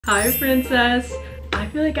Hi princess! I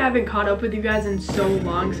feel like I haven't caught up with you guys in so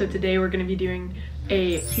long, so today we're going to be doing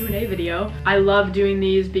a Q&A video. I love doing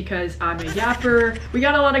these because I'm a yapper. We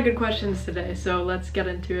got a lot of good questions today, so let's get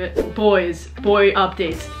into it. Boy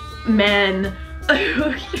updates. Men.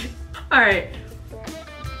 Alright.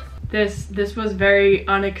 This was very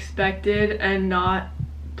unexpected and not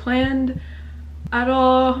planned at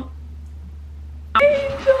all.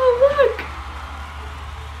 Angel, look!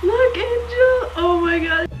 Look, Angel! Oh my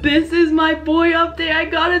god. This is my boy update. I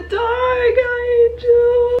got a dog,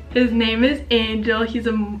 Angel. His name is Angel. He's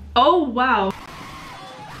a... Oh, wow.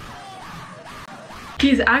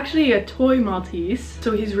 He's actually a toy Maltese.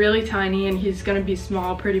 So he's really tiny and he's gonna be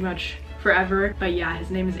small pretty much forever. But yeah, his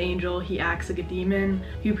name is Angel. He acts like a demon.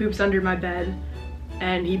 He poops under my bed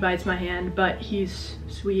and he bites my hand, but he's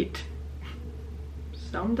sweet.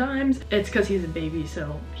 Sometimes it's because he's a baby,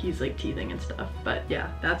 so he's like teething and stuff. But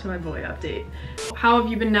yeah, that's my boy update. How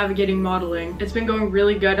have you been navigating modeling? It's been going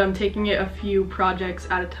really good. I'm taking it a few projects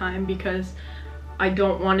at a time because I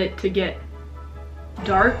don't want it to get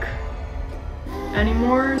dark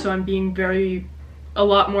anymore, so I'm being a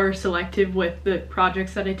lot more selective with the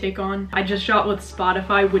projects that I take on. I just shot with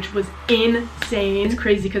Spotify, which was insane. It's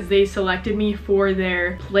crazy because they selected me for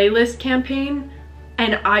their playlist campaign.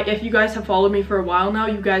 And if you guys have followed me for a while now,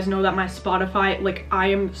 you guys know that my Spotify, like, I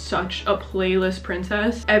am such a playlist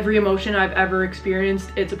princess. Every emotion I've ever experienced,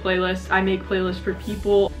 it's a playlist. I make playlists for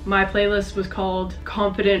people. My playlist was called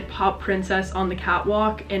Confident Pop Princess on the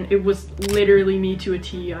Catwalk, and it was literally me to a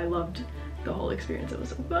T. I loved the whole experience. It was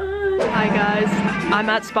so fun. Hi guys, I'm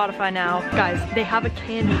at Spotify now. Guys, they have a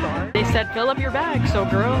candy bar. They said fill up your bag, so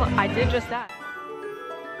girl, I did just that.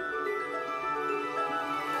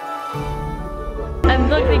 And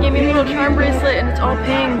look, they gave me a little charm bracelet and it's all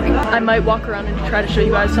pink. I might walk around and try to show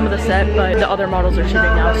you guys some of the set, but the other models are shooting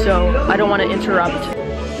now, so I don't want to interrupt.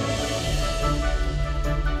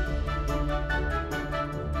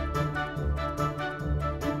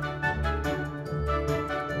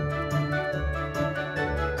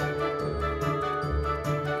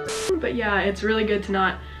 But yeah, it's really good to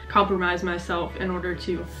not compromise myself in order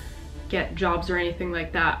to get jobs or anything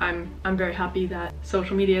like that. I'm very happy that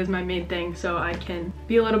social media is my main thing, so I can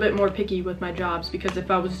be a little bit more picky with my jobs, because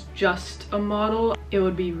if I was just a model, it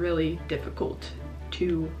would be really difficult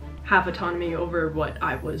to have autonomy over what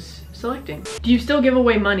I was selecting. Do you still give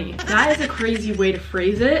away money? That is a crazy way to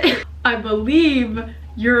phrase it. I believe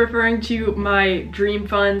you're referring to my dream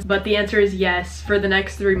funds, but the answer is yes. For the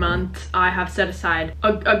next 3 months, I have set aside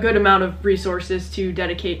a good amount of resources to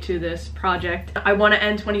dedicate to this project. I want to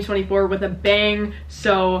end 2024 with a bang,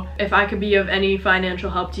 so if I could be of any financial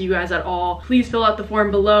help to you guys at all, please fill out the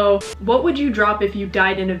form below. What would you drop if you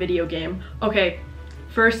died in a video game? Okay,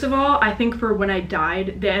 first of all, I think for when I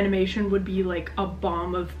died, the animation would be like a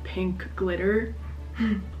bomb of pink glitter.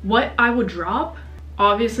 What I would drop?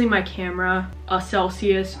 Obviously my camera, a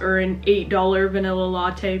Celsius or an $8 vanilla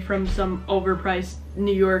latte from some overpriced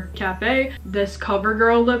New York cafe, this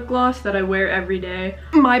CoverGirl lip gloss that I wear every day,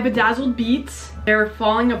 my bedazzled beats. They're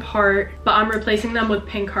falling apart, but I'm replacing them with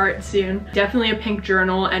pink heart soon. Definitely a pink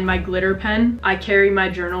journal and my glitter pen. I carry my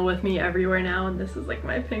journal with me everywhere now, and this is like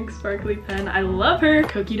my pink sparkly pen. I love her.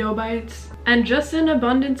 Cookie dough bites. And just an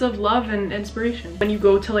abundance of love and inspiration. When you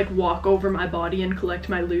go to like walk over my body and collect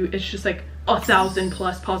my loot, it's just like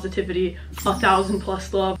 1,000+ positivity,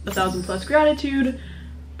 1,000+ love, 1,000+ gratitude,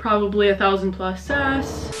 probably 1,000+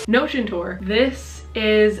 sass. Notion tour. This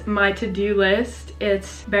is my to-do list.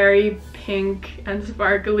 It's very pink and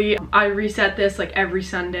sparkly. I reset this like every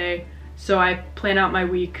Sunday, so I plan out my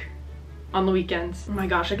week on the weekends. Oh my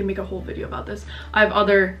gosh, I can make a whole video about this. I have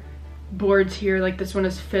other boards here, like this one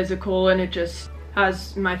is physical and it just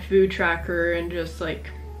has my food tracker and just like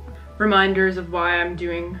reminders of why I'm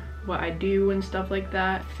doing what I do and stuff like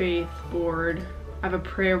that. Faith board. I have a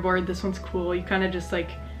prayer board. This one's cool. You kind of just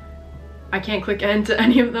like, I can't click end to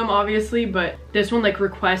any of them obviously, but this one like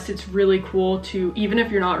requests, it's really cool to, even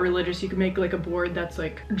if you're not religious, you can make like a board that's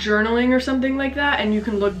like journaling or something like that, and you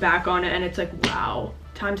can look back on it and it's like, wow,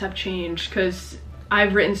 times have changed, because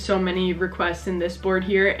I've written so many requests in this board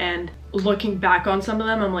here, and looking back on some of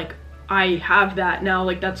them, I'm like, I have that now,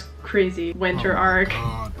 like that's crazy. Winter arc.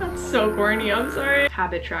 That's so corny, I'm sorry.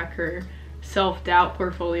 Habit tracker, self-doubt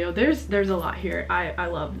portfolio. There's a lot here. I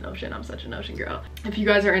love Notion. I'm such a Notion girl. If you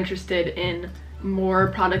guys are interested in more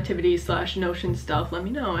productivity / Notion stuff, let me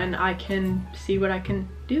know and I can see what I can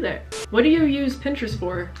do there. What do you use Pinterest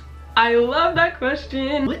for? I love that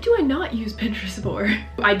question. What do I not use Pinterest for?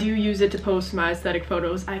 I do use it to post my aesthetic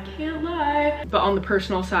photos, I can't lie. But on the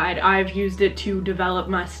personal side, I've used it to develop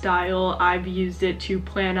my style. I've used it to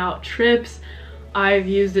plan out trips. I've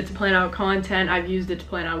used it to plan out content. I've used it to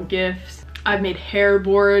plan out gifts. I've made hair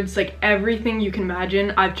boards, like everything you can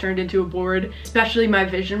imagine I've turned into a board, especially my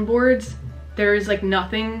vision boards. There is like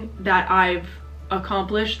nothing that I've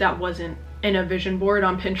accomplished that wasn't in a vision board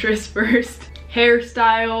on Pinterest first.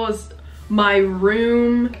 Hairstyles, my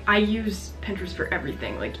room. I use Pinterest for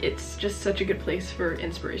everything. Like it's just such a good place for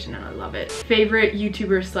inspiration and I love it. Favorite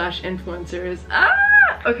YouTubers slash influencers.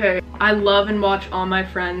 Okay. I love and watch all my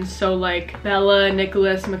friends. So like Bella,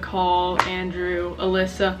 Nicholas, McCall, Andrew,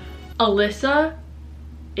 Alyssa. Alyssa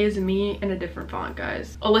is me in a different font,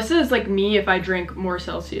 guys. Alyssa is like me if I drink more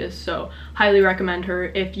Celsius, so highly recommend her.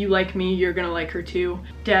 If you like me, you're gonna like her too.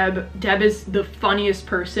 Deb is the funniest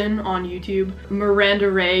person on YouTube. Miranda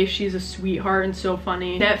Ray, she's a sweetheart and so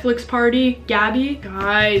funny. Netflix Party, Gabby.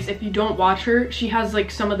 Guys, if you don't watch her, she has like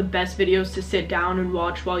some of the best videos to sit down and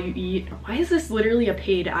watch while you eat. Why is this literally a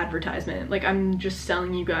paid advertisement? Like I'm just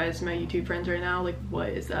selling you guys my YouTube friends right now. Like what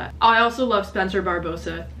is that? I also love Spencer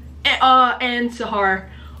Barbosa. And Sahar.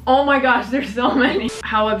 Oh my gosh, there's so many.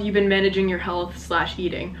 How have you been managing your health slash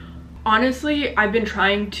eating? Honestly, I've been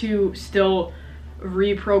trying to still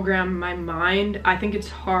reprogram my mind. I think it's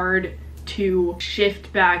hard to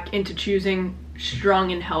shift back into choosing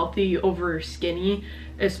strong and healthy over skinny,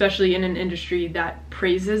 especially in an industry that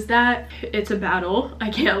praises that. It's a battle, I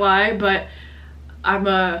can't lie, but I'm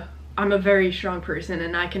a very strong person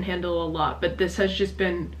and I can handle a lot, but this has just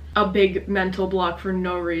been a big mental block for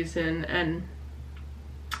no reason and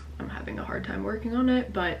I'm having a hard time working on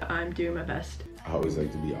it, but I'm doing my best. I always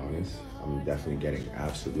like to be honest. I'm definitely getting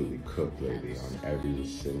absolutely cooked lately on every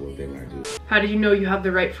single thing I do. How do you know you have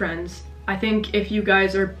the right friends? I think if you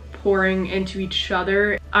guys are pouring into each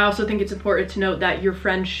other, I also think it's important to note that your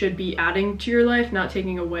friends should be adding to your life, not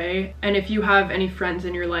taking away. And if you have any friends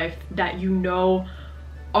in your life that you know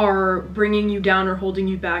are bringing you down or holding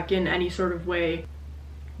you back in any sort of way,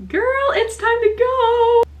 girl, it's time to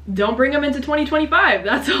go. Don't bring them into 2025.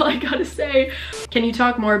 That's all I gotta say. Can you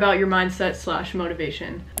talk more about your mindset slash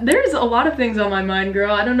motivation? There's a lot of things on my mind,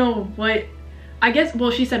 girl. I don't know what, I guess, well,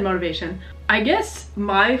 she said motivation. I guess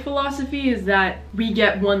my philosophy is that we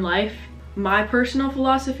get one life. My personal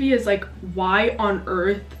philosophy is like, why on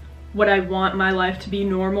earth would I want my life to be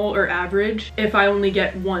normal or average if I only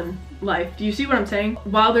get one life? Do you see what I'm saying?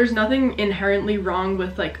 While there's nothing inherently wrong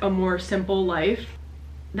with like a more simple life,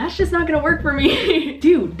 that's just not gonna work for me.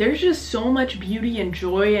 Dude, there's just so much beauty and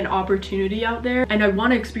joy and opportunity out there and I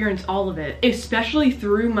want to experience all of it. Especially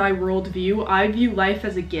through my worldview, I view life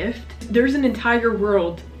as a gift. There's an entire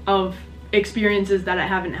world of experiences that I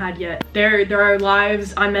haven't had yet. There are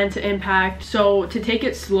lives I'm meant to impact. So to take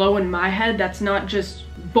it slow in my head, that's not just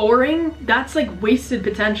boring, that's like wasted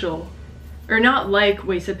potential. Or not like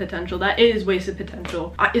wasted potential, that is wasted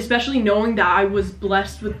potential. Especially knowing that I was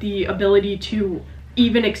blessed with the ability to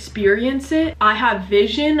even experience it. I have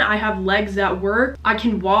vision, I have legs that work, I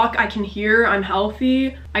can walk, I can hear, I'm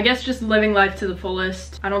healthy. I guess just living life to the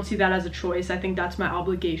fullest. I don't see that as a choice. I think that's my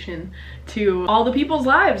obligation to all the people's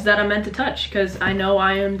lives that I'm meant to touch because I know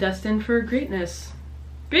I am destined for greatness.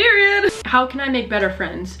 Period. How can I make better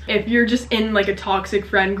friends? If you're just in like a toxic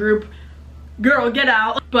friend group, girl, get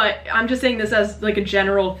out. But I'm just saying this as like a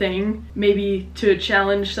general thing, maybe to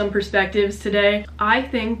challenge some perspectives today. I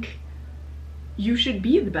think you should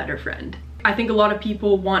be the better friend. I think a lot of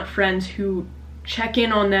people want friends who check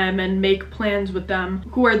in on them and make plans with them,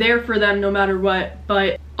 who are there for them no matter what,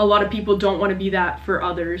 but a lot of people don't want to be that for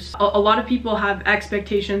others. A lot of people have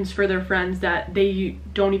expectations for their friends that they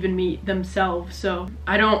don't even meet themselves. So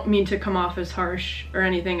I don't mean to come off as harsh or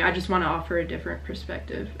anything. I just want to offer a different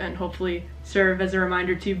perspective and hopefully serve as a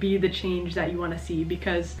reminder to be the change that you want to see,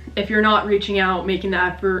 because if you're not reaching out, making the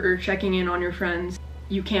effort, or checking in on your friends,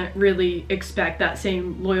 you can't really expect that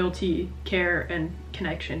same loyalty, care, and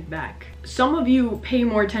connection back. Some of you pay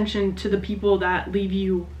more attention to the people that leave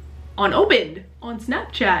you unopened on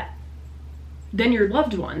Snapchat than your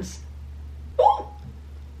loved ones. Ooh.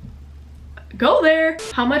 Go there.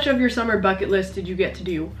 How much of your summer bucket list did you get to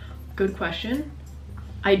do? Good question.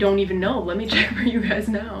 I don't even know. Let me check for you guys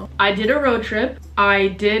now. I did a road trip. I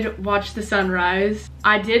did watch the sunrise.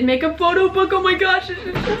 I did make a photo book. Oh my gosh, I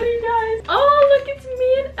should show you guys. Oh, look, it's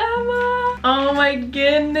me and Emma. Oh my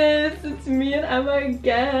goodness, it's me and Emma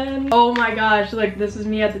again. Oh my gosh, look, this is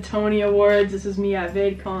me at the Tony Awards. This is me at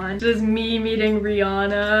VidCon. This is me meeting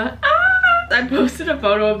Rihanna. Ah! I posted a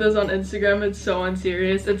photo of this on Instagram. It's so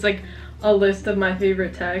unserious. It's like a list of my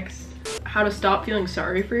favorite texts. How to stop feeling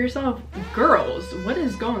sorry for yourself. Girls, what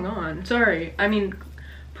is going on? Sorry, I mean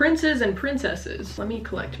princes and princesses. Let me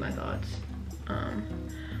collect my thoughts.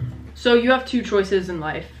 So you have two choices in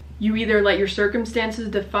life. You either let your circumstances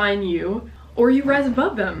define you, or you rise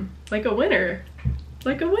above them like a winner.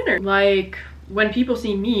 Like a winner. Like when people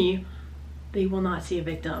see me, they will not see a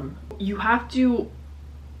victim. You have to,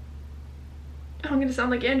 I'm gonna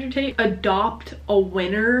sound like Andrew Tate, adopt a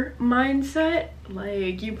winner mindset.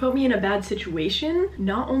 Like, you put me in a bad situation,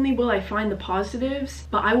 not only will I find the positives,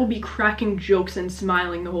 but I will be cracking jokes and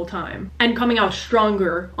smiling the whole time and coming out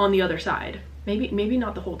stronger on the other side. Maybe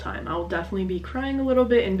not the whole time. I'll definitely be crying a little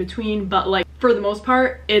bit in between, but like for the most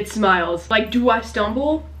part, it's smiles. Like, do I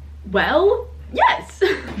stumble? Well, yes,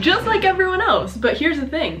 just like everyone else. But here's the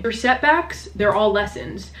thing, your setbacks, they're all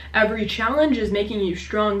lessons. Every challenge is making you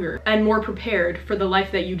stronger and more prepared for the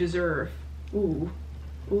life that you deserve. Ooh,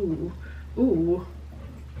 ooh, ooh,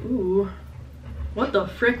 ooh. What the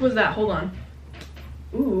frick was that? Hold on.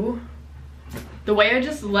 Ooh. The way I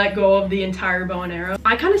just let go of the entire bow and arrow,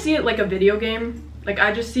 I kind of see it like a video game. Like,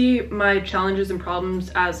 I just see my challenges and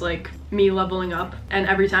problems as like me leveling up, and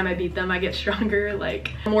every time I beat them I get stronger.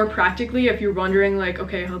 Like, more practically, if you're wondering like,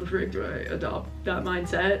 okay, how the frick do I adopt that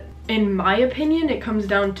mindset? In my opinion, it comes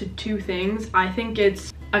down to two things. I think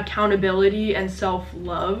it's accountability and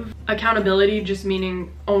self-love. Accountability just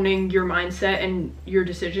meaning owning your mindset and your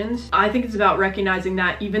decisions. I think it's about recognizing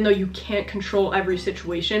that even though you can't control every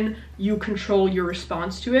situation, you control your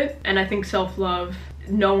response to it. And I think self-love,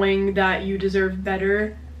 knowing that you deserve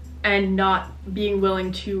better and not being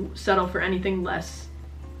willing to settle for anything less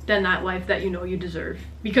than that life that you know you deserve.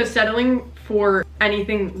 Because settling for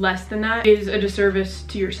anything less than that is a disservice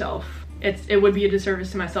to yourself. It would be a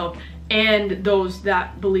disservice to myself and those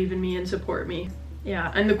that believe in me and support me.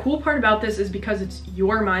 Yeah, and the cool part about this is because it's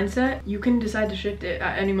your mindset, you can decide to shift it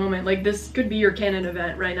at any moment. Like, this could be your canon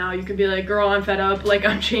event right now. You could be like, girl, I'm fed up, like,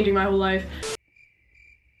 I'm changing my whole life.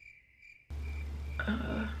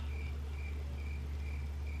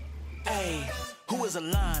 Hey, who is a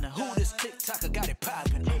liner? Who this TikToker got it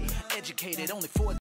poppin'? Educated only 4